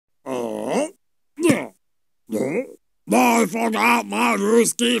I forgot my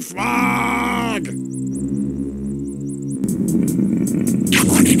whiskey flag! Come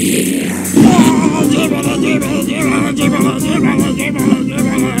on in here!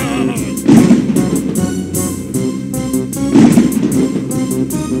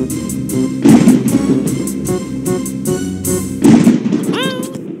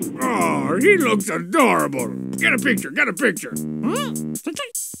 Oh, he looks adorable. Get a picture, get a picture.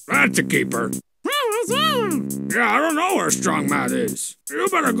 That's a keeper. Yeah, I don't know where Strong Matt is. You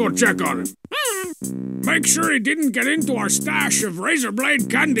better go check on him. Make sure he didn't get into our stash of razor blade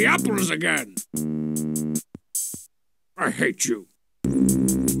candy apples again. I hate you. Come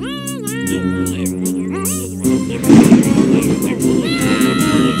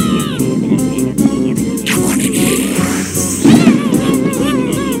on in here.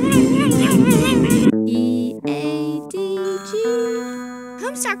 E-A-D-G.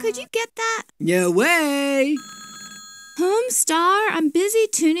 Homestar, could you get that? No way! Homestar, I'm busy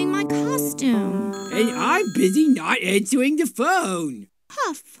tuning my costume. And I'm busy not answering the phone.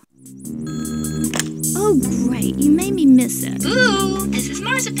 Huff. Oh, great. You made me miss it. Ooh, this is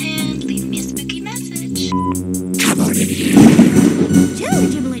Marzipan. Leave me a spooky message. Come on in here.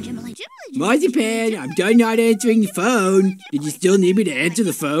 Jibbly. Marzipan, I'm done not answering the phone. Did you still need me to answer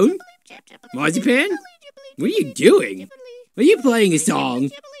the phone? Marzipan? What are you doing? Are you playing a song?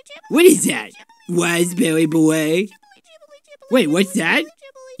 What is that? Raspberry Boy? Wait, what's that?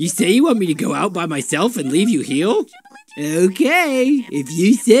 You say you want me to go out by myself and leave you here? Okay, if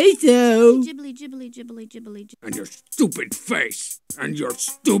you say so. Jibbly. And your stupid face. And your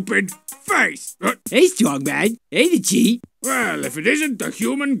stupid face. Hey, Strongman. Hey, the cheat. Well, if it isn't the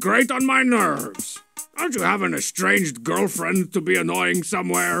human grate on my nerves. Aren't you having an estranged girlfriend to be annoying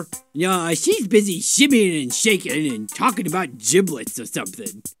somewhere? Nah, she's busy shimmying and shaking and talking about giblets or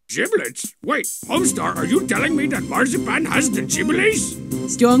something. Giblets? Wait, Homestar, are you telling me that Marzipan has the Jibblies?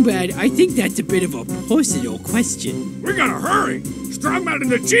 Strongbad, I think that's a bit of a personal question. We gotta hurry. Strongman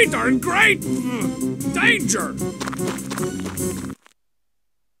and the Cheat are in great danger.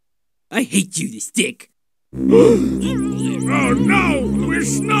 I hate you, the stick. Oh no, we're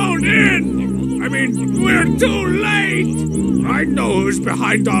snowed in. I mean, we're too late. I know who's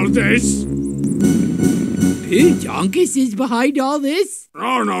behind all this. Pudonkus is behind all this?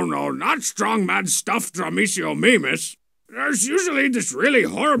 No, not Strong Mad Stuffed Dramisio Mimus. There's usually this really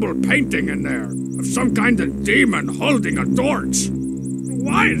horrible painting in there of some kind of demon holding a torch.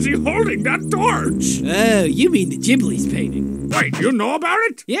 Why is he holding that torch? Oh, you mean the Jibblies painting. Wait, you know about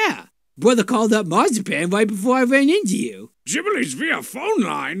it? Yeah. Brother called up Marzipan right before I ran into you. Jibblies via phone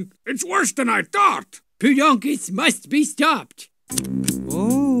line? It's worse than I thought. Pudonkus must be stopped.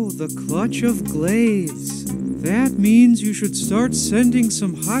 Oh, the clutch of glaze. That means you should start sending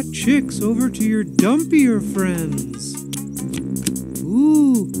some hot chicks over to your dumpier friends.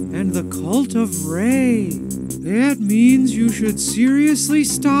 Ooh, and the cult of Ray. That means you should seriously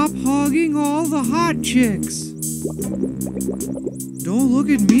stop hogging all the hot chicks. Don't look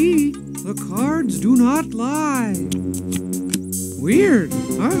at me. The cards do not lie. Weird.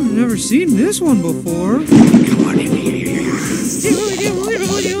 I've never seen this one before. Come on in here.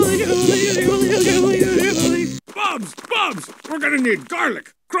 Bubs! We're gonna need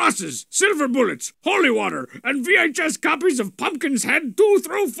garlic, crosses, silver bullets, holy water, and VHS copies of Pumpkin's Head 2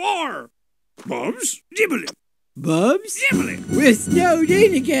 through 4. Bubs? Jibbly. Bubs? Jibbly. We're snowed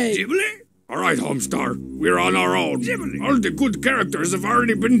in again. Jibbly? All right, Homestar. We're on our own. Jibbly. All the good characters have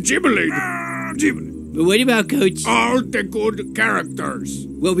already been jibblied. Jibbly. But what about Coach? All the good characters.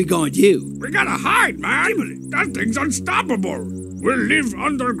 What we gonna do? We gotta hide, man. Jibbly. That thing's unstoppable. We'll live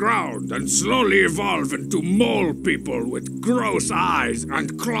underground and slowly evolve into mole people with gross eyes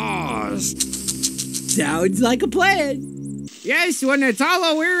and claws. Sounds like a plan. Yes, when it's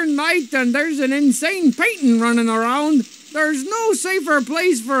Halloween night and there's an insane painting running around, there's no safer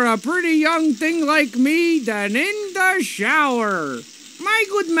place for a pretty young thing like me than in the shower. My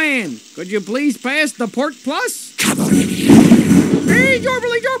good man, could you please pass the Port Plus? Hey,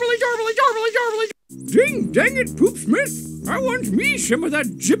 Jorbly! Dang it, Poop Smith! I want me some of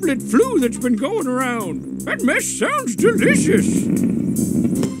that giblet flu that's been going around. That mess sounds delicious.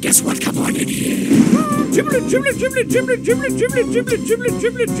 Guess what? Come on in here. Giblet.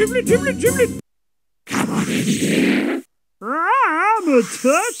 Come on in here. I'm a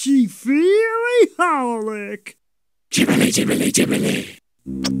touchy-feely holic. Jibbly.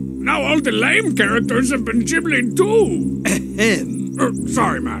 Now all the lame characters have been gibbling too. Ahem.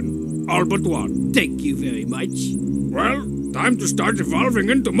 Sorry, man. All but one. Thank you very much. Well, time to start evolving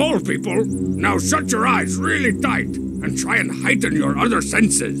into mole people. Now shut your eyes really tight and try and heighten your other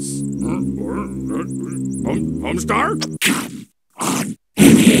senses. Homestar? Come on.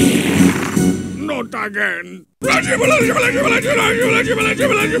 Not again.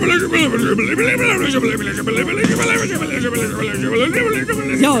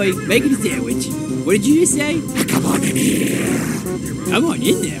 Zoe, making a sandwich. What did you just say? Come on in here. Come on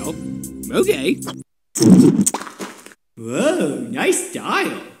in now. Okay. Whoa, nice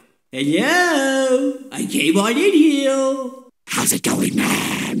style. Hello. I came on in here. How's it going,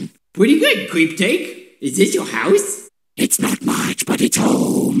 man? Pretty good, Creep Take. Is this your house? It's not much, but it's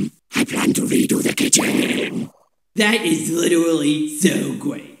home. I plan to redo the kitchen. That is literally so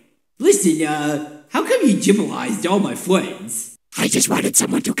great. Listen, how come you Jibblized all my friends? I just wanted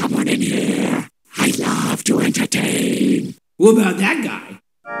someone to come on in here. I love to entertain. What about that guy?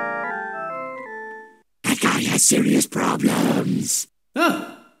 That guy has serious problems.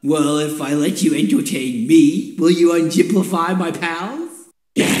 Oh, well, if I let you entertain me, will you unjibblify my pals?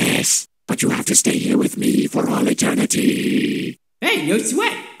 Yes, but you have to stay here with me for all eternity. Hey, no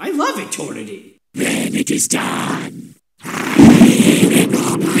sweat. I love eternity. Then it is done.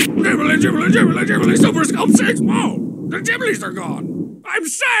 Jibbly, jibbly, jibbly, jibbly, Super Scope 6! Whoa! The Jibblies are gone! I'm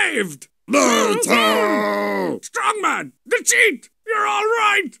saved! Naruto! Strongman! The cheat! You're all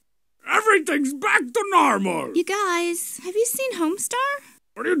right! Everything's back to normal! You guys, have you seen Homestar?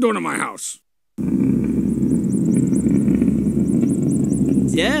 What are you doing in my house?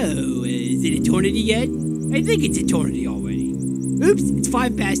 So, is it eternity yet? I think it's eternity already. Oops, it's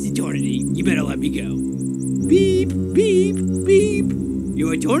 5 past eternity. You better let me go. Beep, beep, beep.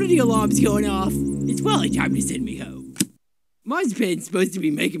 Your eternity alarm's going off. It's probably time to send me home. Marzipan's supposed to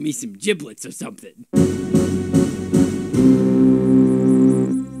be making me some giblets or something.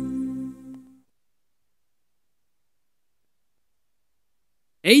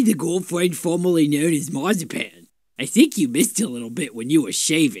 Hey, the girlfriend formerly known as Marzipan. I think you missed a little bit when you were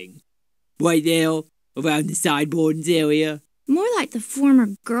shaving. Right there, around the sideburns area. More like the former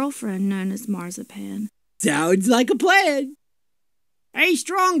girlfriend known as Marzipan. Sounds like a plan. Hey,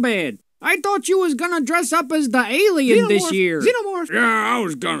 Strongbad, I thought you was gonna dress up as the alien this year. Xenomorph. Yeah, I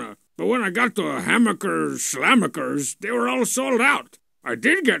was gonna. But when I got to Hammockers, Slammokers, they were all sold out. I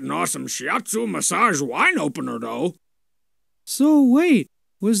did get an awesome shiatsu massage wine opener, though. So wait,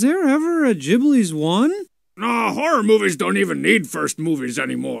 was there ever a Jibblies 1? No, horror movies don't even need first movies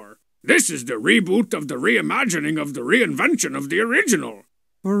anymore. This is the reboot of the reimagining of the reinvention of the original.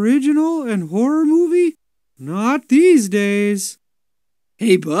 Original and horror movie? Not these days.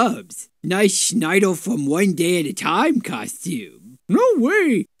 Hey, Bubs. Nice Schneider from One Day at a Time costume. No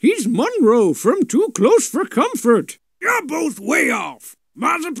way! He's Monroe from Too Close for Comfort. You're both way off.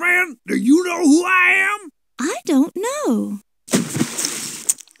 Marzipan, do you know who I am? I don't know.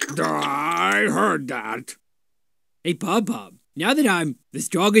 I heard that. Hey, Bob, now that I'm the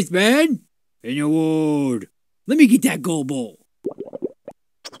strongest man in the world, let me get that gold bowl.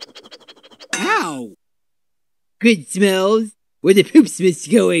 Ow! Good smells. Where the poop smith's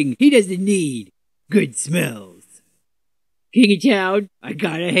going, he doesn't need good smells. King of Town, I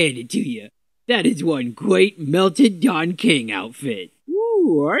gotta hand it to you. That is one great melted Don King outfit.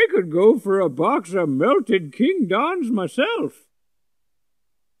 Ooh, I could go for a box of melted King Dons myself.